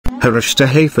Harashta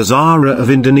Haifa Zahra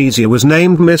of Indonesia was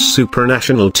named Miss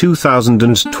Supranational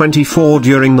 2024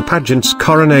 during the pageant's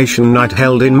coronation night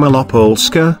held in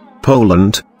Malopolska,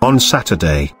 Poland, on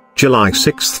Saturday, July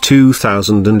 6,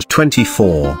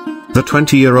 2024. The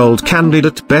 20-year-old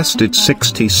candidate bested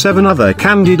 67 other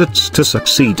candidates to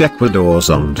succeed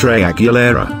Ecuador's Andre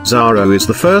Aguilera. Zahra is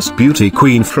the first beauty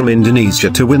queen from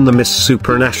Indonesia to win the Miss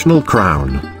Supranational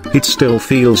crown. "It still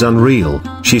feels unreal,"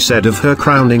 she said of her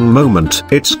crowning moment.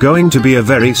 "It's going to be a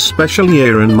very special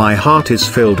year and my heart is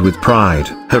filled with pride."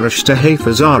 Harashta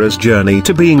Haifa Zahra's journey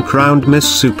to being crowned Miss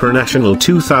Supranational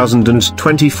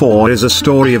 2024 is a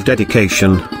story of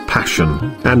dedication,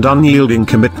 passion, and unyielding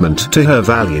commitment to her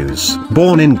values.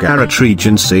 Born in Garut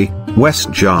Regency,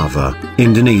 West Java,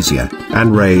 Indonesia,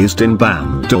 and raised in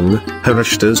Bandung,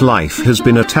 Harashta's life has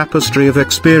been a tapestry of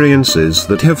experiences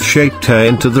that have shaped her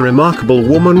into the remarkable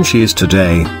woman she is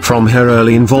today. From her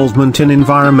early involvement in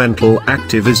environmental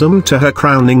activism to her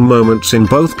crowning moments in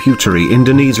both Puteri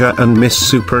Indonesia and Miss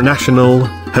Supranational,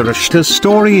 Harashta's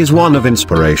story is one of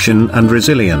inspiration and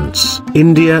resilience.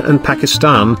 India and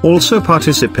Pakistan also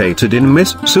participated in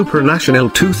Miss Supranational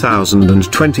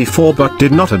 2024 but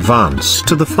did not advance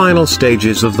to the final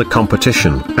stages of the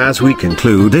competition. As we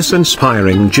conclude this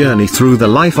inspiring journey through the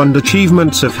life and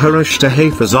achievements of Harashta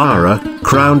Haifa Zahra,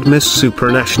 crowned Miss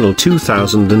Supranational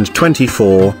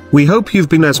 2024, we hope you've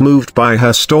been as moved by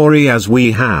her story as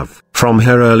we have. From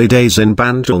her early days in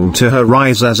Bandung to her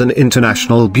rise as an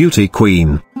international beauty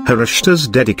queen, Harashta's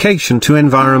dedication to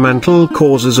environmental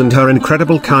causes and her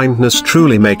incredible kindness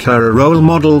truly make her a role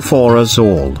model for us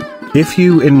all. If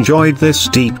you enjoyed this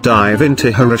deep dive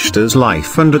into Harashta's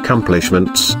life and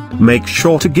accomplishments, make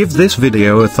sure to give this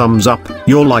video a thumbs up.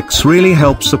 Your likes really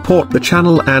help support the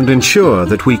channel and ensure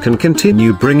that we can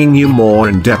continue bringing you more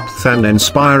in-depth and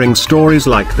inspiring stories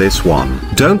like this one.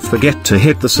 Don't forget to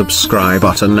hit the subscribe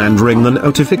button and ring the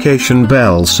notification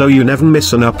bell so you never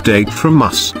miss an update from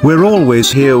us. We're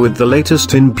always here with the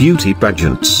latest in beauty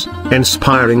pageants,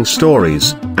 inspiring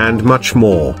stories, and much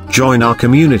more. Join our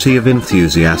community of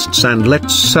enthusiasts and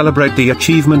let's celebrate the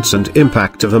achievements and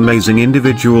impact of amazing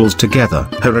individuals together.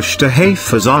 Harashta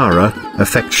Haifa Zahra,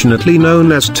 affectionately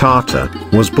known as Tata,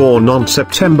 was born on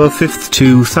September 5,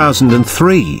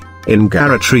 2003, in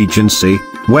Garut Regency,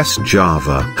 West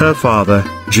Java. Her father,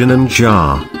 Janan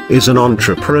Jar, is an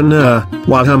entrepreneur,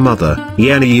 while her mother,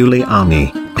 Yeni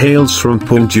Yuliani, hails from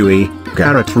Punjui,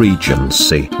 Garut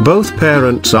Regency. Both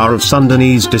parents are of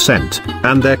Sundanese descent,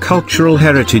 and their cultural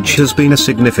heritage has been a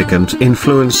significant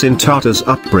influence in Tata's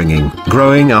upbringing.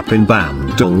 Growing up in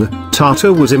Bandung,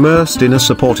 Tata was immersed in a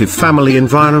supportive family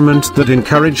environment that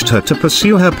encouraged her to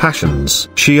pursue her passions.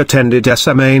 She attended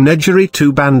SMA Negeri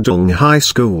 2 Bandung High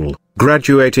School,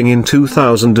 graduating in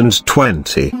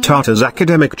 2020. Tata's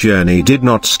academic journey did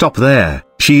not stop there.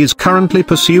 She is currently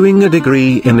pursuing a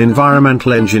degree in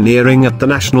environmental engineering at the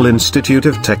National Institute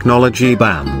of Technology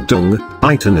Bandung,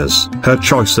 ITENAS. Her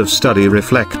choice of study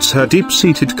reflects her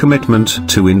deep-seated commitment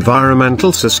to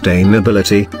environmental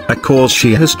sustainability, a cause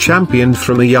she has championed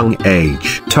from a young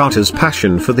age. Tata's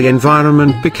passion for the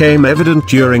environment became evident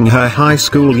during her high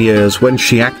school years when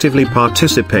she actively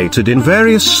participated in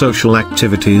various social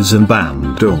activities in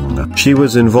Bandung. She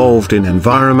was involved in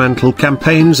environmental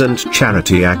campaigns and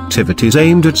charity activities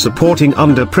aimed at supporting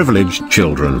underprivileged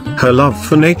children. Her love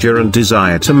for nature and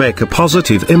desire to make a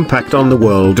positive impact on the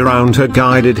world around her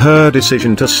guided her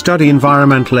decision to study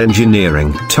environmental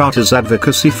engineering. Tata's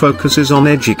advocacy focuses on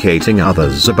educating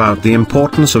others about the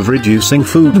importance of reducing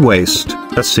food waste,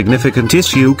 a significant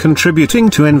issue contributing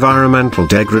to environmental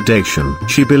degradation.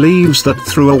 She believes that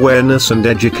through awareness and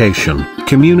education,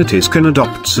 communities can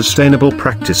adopt sustainable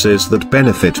practices that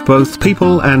benefit both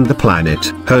people and the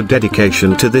planet. Her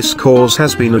dedication to this cause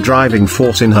has been a driving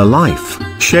force in her life,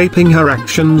 shaping her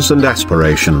actions and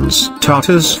aspirations.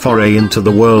 Tata's foray into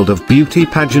the world of beauty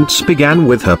pageants began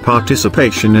with her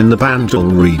participation in the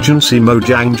Bandung Regency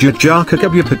Mojang Jajaka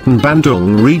Kabupaten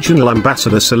Bandung Regional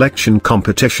Ambassador Selection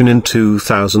Competition in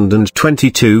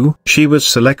 2022. She was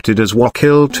selected as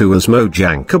Wakil Tuas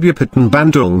Mojang Kabupaten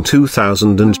Bandung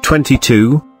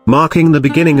 2022, marking the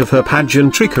beginning of her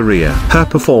pageantry career. Her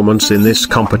performance in this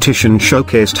competition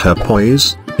showcased her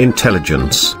poise,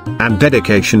 intelligence, and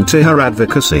dedication to her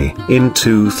advocacy. In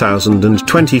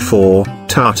 2024,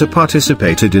 Tata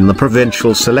participated in the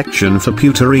provincial selection for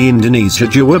Puteri Indonesia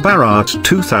Jawa Barat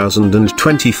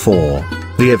 2024.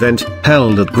 The event,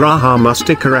 held at Graha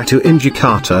Mustika Ratu in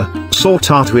Jakarta, saw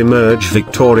Tata emerge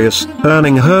victorious,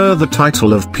 earning her the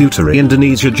title of Puteri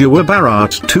Indonesia Jawa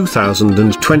Barat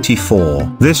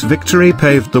 2024. This victory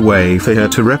paved the way for her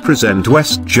to represent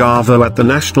West Java at the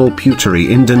National Puteri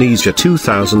Indonesia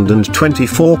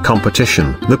 2024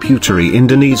 competition. The Puteri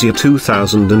Indonesia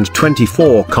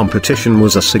 2024 competition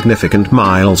was a significant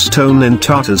milestone in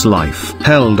Tata's life.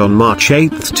 Held on March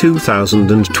 8,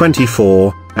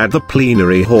 2024, at the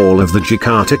plenary hall of the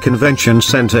Jakarta Convention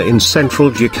Center in central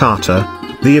Jakarta,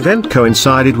 the event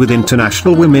coincided with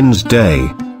International Women's Day.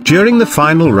 During the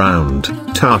final round,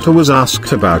 Tata was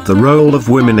asked about the role of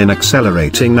women in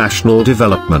accelerating national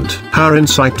development. Her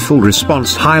insightful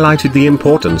response highlighted the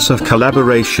importance of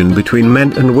collaboration between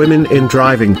men and women in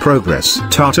driving progress.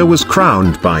 Tata was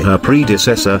crowned by her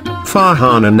predecessor,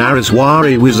 Farhana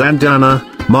Nariswari Wisandana,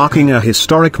 marking a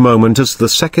historic moment as the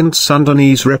second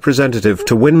Sundanese representative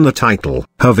to win the title.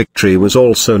 Her victory was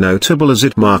also notable as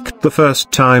it marked the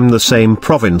first time the same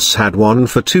province had won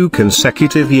for 2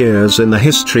 consecutive years in the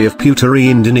history of Puteri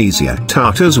Indonesia.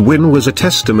 Tata's win was a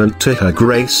testament to her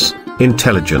grace,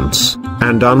 intelligence,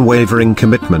 and unwavering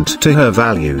commitment to her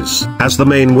values. As the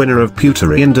main winner of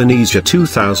Puteri Indonesia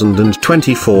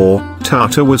 2024,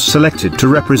 Tata was selected to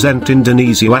represent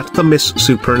Indonesia at the Miss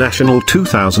Supranational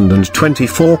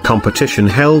 2024 competition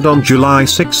held on July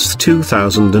 6,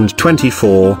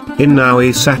 2024, in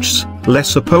Nowy Sącz,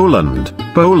 Lesser Poland,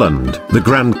 Poland. The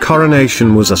Grand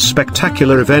Coronation was a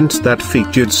spectacular event that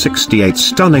featured 68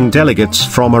 stunning delegates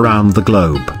from around the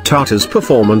globe. Tata's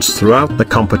performance throughout the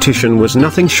competition was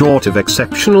nothing short of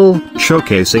exceptional,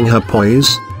 showcasing her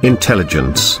poise,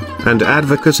 intelligence, and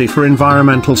advocacy for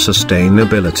environmental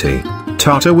sustainability.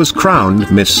 Tata was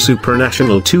crowned Miss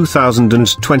Supranational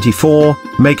 2024,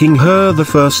 making her the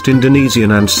first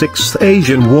Indonesian and 6th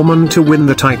Asian woman to win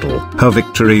the title. Her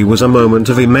victory was a moment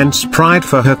of immense pride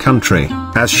for her country,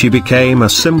 as she became a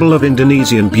symbol of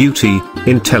Indonesian beauty,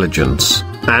 intelligence,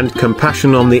 and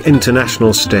compassion on the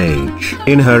international stage.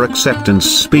 In her acceptance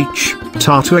speech,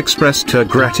 Tata expressed her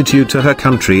gratitude to her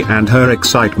country and her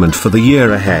excitement for the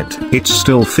year ahead. It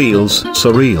still feels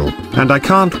surreal, and I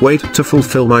can't wait to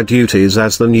fulfill my duties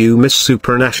as the new Miss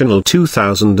Supranational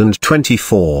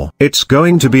 2024. It's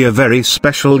going to be a very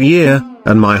special year,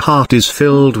 and my heart is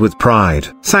filled with pride.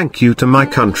 Thank you to my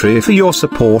country for your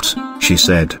support, she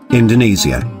said.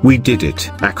 Indonesia, we did it.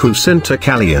 Aku cinta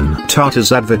kalian.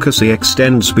 Tata's advocacy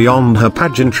extends beyond her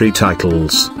pageantry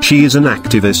titles. She is an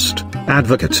activist,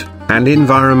 advocate, and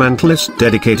environmentalist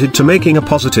dedicated to making a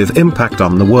positive impact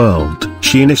on the world.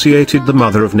 She initiated the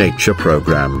Mother of Nature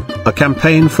program, a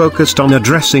campaign focused on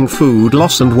addressing food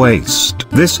loss and waste.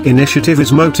 This initiative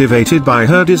is motivated by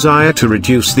her desire to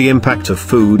reduce the impact of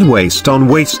food waste on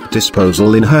waste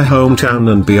disposal in her hometown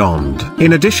and beyond.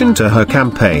 In addition to her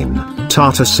campaign,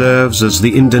 Tata serves as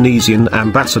the Indonesian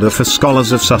ambassador for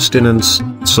Scholars of Sustenance,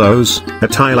 SOS, a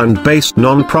Thailand-based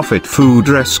non-profit food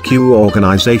rescue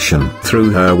organization.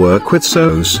 Through her work with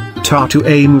SOS, Tata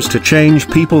aims to change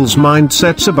people's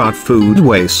mindsets about food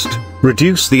waste,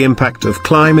 reduce the impact of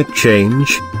climate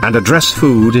change, and address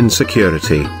food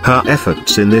insecurity. Her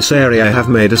efforts in this area have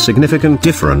made a significant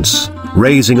difference,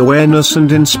 raising awareness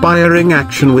and inspiring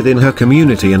action within her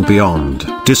community and beyond.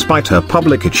 Despite her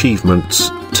public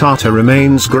achievements, Tata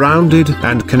remains grounded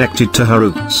and connected to her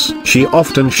roots. She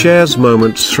often shares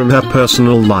moments from her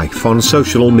personal life on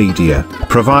social media,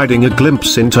 providing a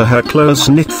glimpse into her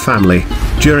close-knit family.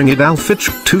 During Eid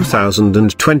al-Fitr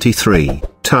 2023,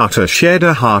 Tata shared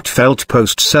a heartfelt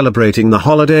post celebrating the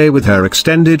holiday with her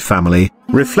extended family,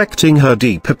 reflecting her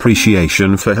deep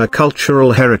appreciation for her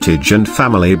cultural heritage and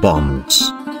family bonds.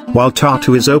 While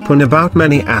Tata is open about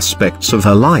many aspects of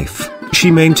her life, she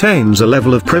maintains a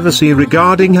level of privacy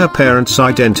regarding her parents'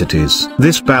 identities.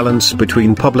 This balance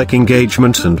between public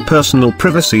engagement and personal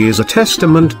privacy is a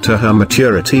testament to her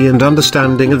maturity and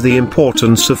understanding of the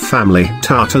importance of family.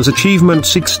 Tata's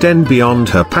achievements extend beyond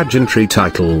her pageantry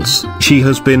titles. She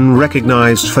has been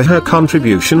recognized for her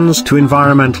contributions to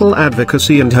environmental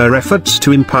advocacy and her efforts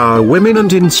to empower women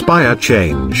and inspire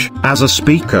change. As a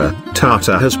speaker,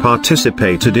 Tata has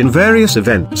participated in various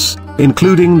events,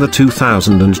 including the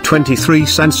 2023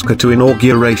 Sanskritu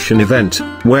inauguration event,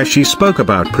 where she spoke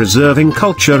about preserving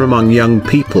culture among young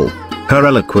people. Her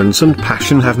eloquence and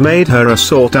passion have made her a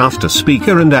sought-after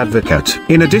speaker and advocate.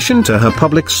 In addition to her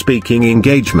public speaking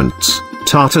engagements,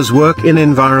 Tata's work in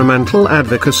environmental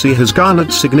advocacy has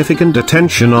garnered significant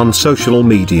attention on social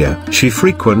media. She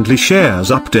frequently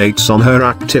shares updates on her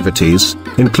activities,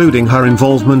 including her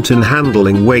involvement in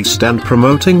handling waste and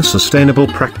promoting sustainable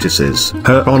practices.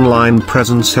 Her online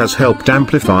presence has helped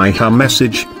amplify her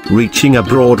message, reaching a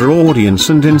broader audience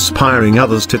and inspiring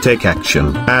others to take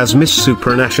action. As Miss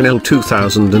Supranational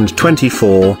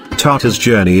 2024, Tata's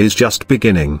journey is just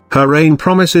beginning. Her reign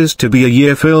promises to be a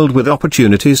year filled with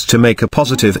opportunities to make a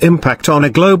positive impact on a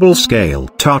global scale.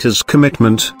 Tata's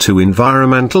commitment to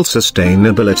environmental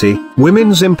sustainability,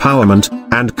 women's empowerment,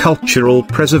 and cultural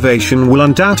preservation will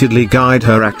undoubtedly guide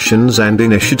her actions and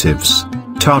initiatives.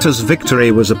 Tata's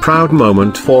victory was a proud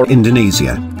moment for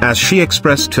Indonesia, as she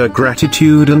expressed her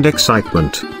gratitude and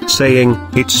excitement, saying,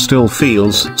 "It still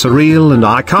feels surreal and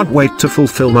I can't wait to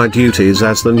fulfill my duties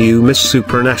as the new Miss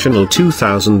Supranational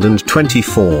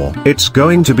 2024. It's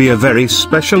going to be a very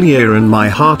special year and my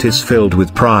heart is filled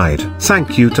with pride.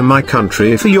 Thank you to my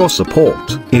country for your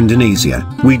support. Indonesia,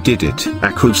 we did it."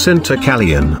 Aku Sinta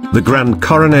Kalian. The grand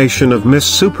coronation of Miss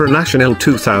Supranational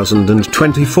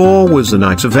 2024 was a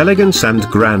night of elegance and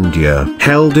grandeur,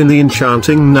 held in the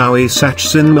enchanting Nowy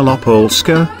Sącz in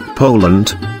Malopolska,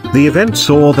 Poland. The event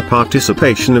saw the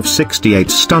participation of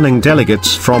 68 stunning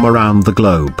delegates from around the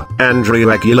globe. Andrea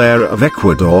Aguilera of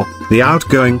Ecuador, the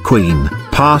outgoing queen,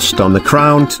 passed on the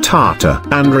crowned Tata.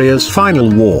 Andrea's final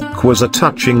walk was a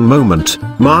touching moment,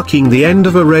 marking the end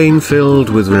of a reign filled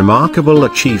with remarkable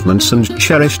achievements and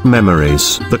cherished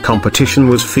memories. The competition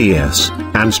was fierce,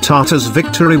 and Tata's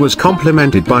victory was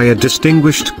complemented by a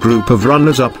distinguished group of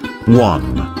runners-up.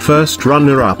 1. First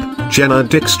runner-up, Jenna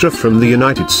Dijkstra from the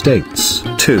United States.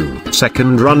 2.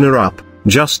 Second runner-up,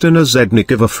 Justina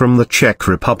Zednikova from the Czech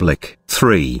Republic.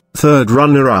 3. Third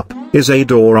runner-up,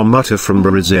 Isadora Mutter from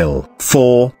Brazil.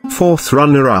 4. Fourth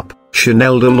runner-up,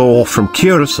 Chanel Delors from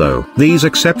Curacao. These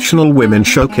exceptional women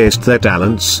showcased their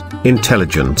talents,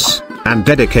 intelligence, and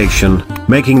dedication,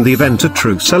 making the event a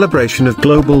true celebration of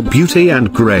global beauty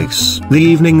and grace. The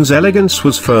evening's elegance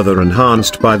was further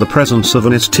enhanced by the presence of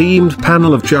an esteemed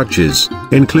panel of judges,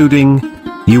 including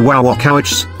Uwawa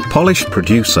Kowicz, Polish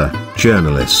producer,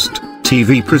 journalist,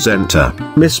 TV presenter,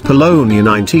 Miss Polonia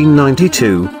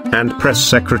 1992, and press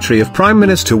secretary of Prime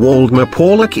Minister Waldemar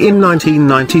Pawlak in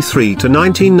 1993 to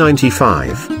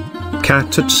 1995.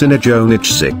 Katarzyna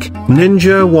Joniczyk,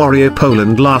 Ninja Warrior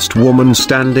Poland last woman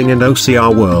standing and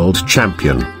OCR world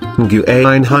champion.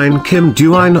 Nguyen Hein Kim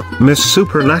Duyen, Miss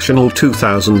Supranational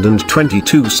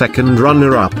 2022 second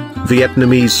runner-up,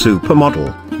 Vietnamese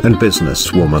supermodel, and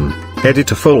businesswoman,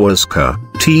 Editor Fulwaska,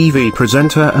 TV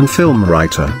presenter and film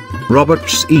writer.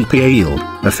 Roberts EPAIL,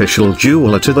 official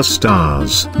jeweler to the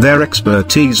stars. Their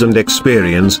expertise and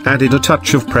experience added a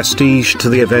touch of prestige to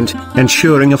the event,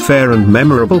 ensuring a fair and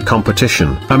memorable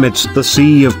competition. Amidst the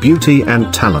sea of beauty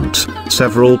and talent,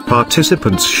 several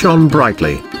participants shone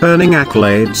brightly, earning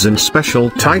accolades and special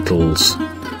titles.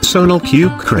 Sonal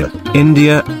Kukra,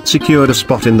 India, secured a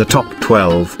spot in the top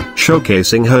 12,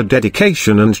 showcasing her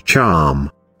dedication and charm.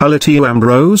 Alitio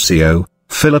Ambrosio,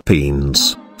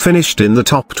 Philippines, finished in the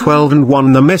top 12 and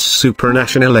won the Miss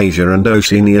Supranational Asia and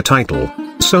Oceania title.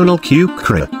 Sonal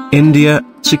Kukra, India,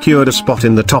 secured a spot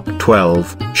in the top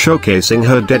 12, showcasing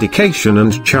her dedication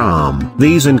and charm.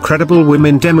 These incredible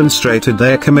women demonstrated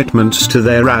their commitments to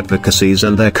their advocacies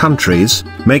and their countries,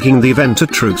 making the event a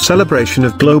true celebration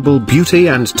of global beauty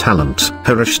and talent.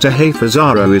 Harashta Haifa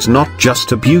Zahra is not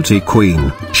just a beauty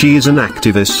queen, she is an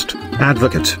activist,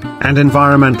 advocate, and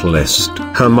environmentalist.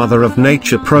 Her Mother of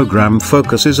Nature program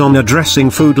focuses on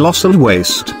addressing food loss and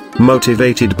waste,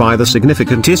 motivated by the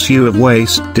significant issue of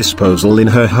waste disposal in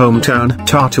her hometown.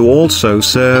 Tatu also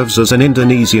serves as an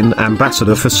Indonesian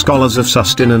ambassador for Scholars of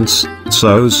Sustenance,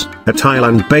 SOS, a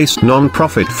Thailand-based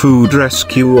non-profit food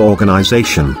rescue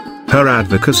organization. Her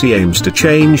advocacy aims to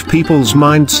change people's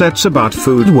mindsets about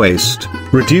food waste,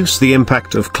 reduce the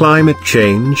impact of climate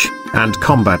change, and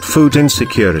combat food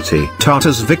insecurity.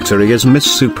 Tata's victory as Miss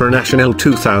Supranational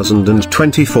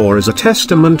 2024 is a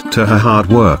testament to her hard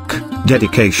work,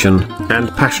 dedication, and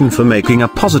passion for making a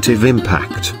positive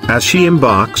impact. As she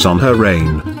embarks on her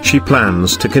reign, she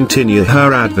plans to continue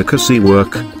her advocacy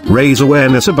work, raise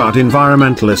awareness about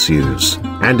environmental issues,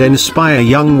 and inspire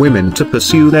young women to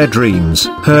pursue their dreams.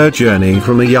 Her journey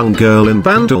from a young girl in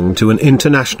Bandung to an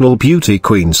international beauty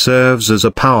queen serves as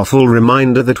a powerful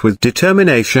reminder that with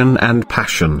determination and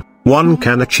passion, one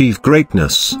can achieve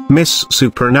greatness. Miss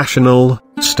Supranational,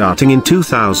 starting in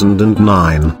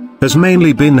 2009, has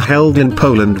mainly been held in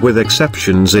Poland with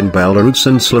exceptions in Belarus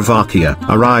and Slovakia.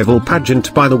 A rival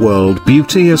pageant by the World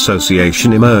Beauty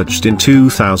Association emerged in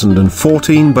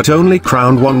 2014 but only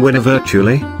crowned one winner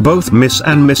virtually. Both Miss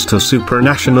and Mr.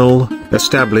 Supranational,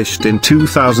 established in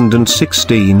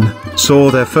 2016,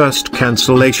 saw their first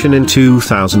cancellation in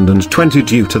 2020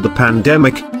 due to the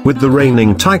pandemic, with the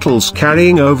reigning titles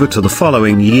carrying over to the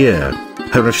following year.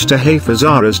 Harashta Haifa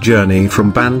Zahra's journey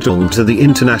from Bandung to the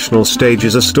international stage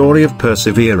is a story of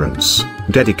perseverance,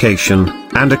 dedication,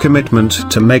 and a commitment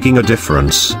to making a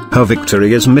difference. Her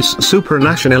victory as Miss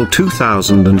Supranational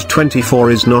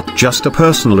 2024 is not just a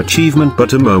personal achievement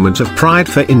but a moment of pride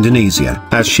for Indonesia.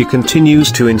 As she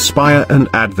continues to inspire and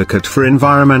advocate for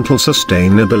environmental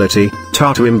sustainability,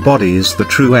 Tatu embodies the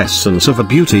true essence of a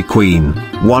beauty queen,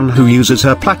 one who uses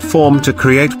her platform to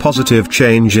create positive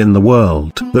change in the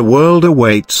world. The world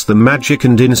awaits the magic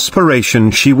and inspiration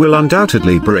she will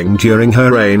undoubtedly bring during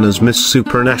her reign as Miss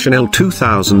Supranational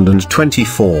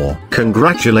 2024.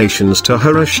 Congratulations to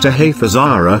Harashta Haifa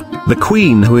Zahra, the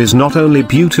queen who is not only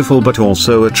beautiful but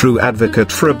also a true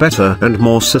advocate for a better and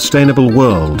more sustainable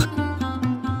world.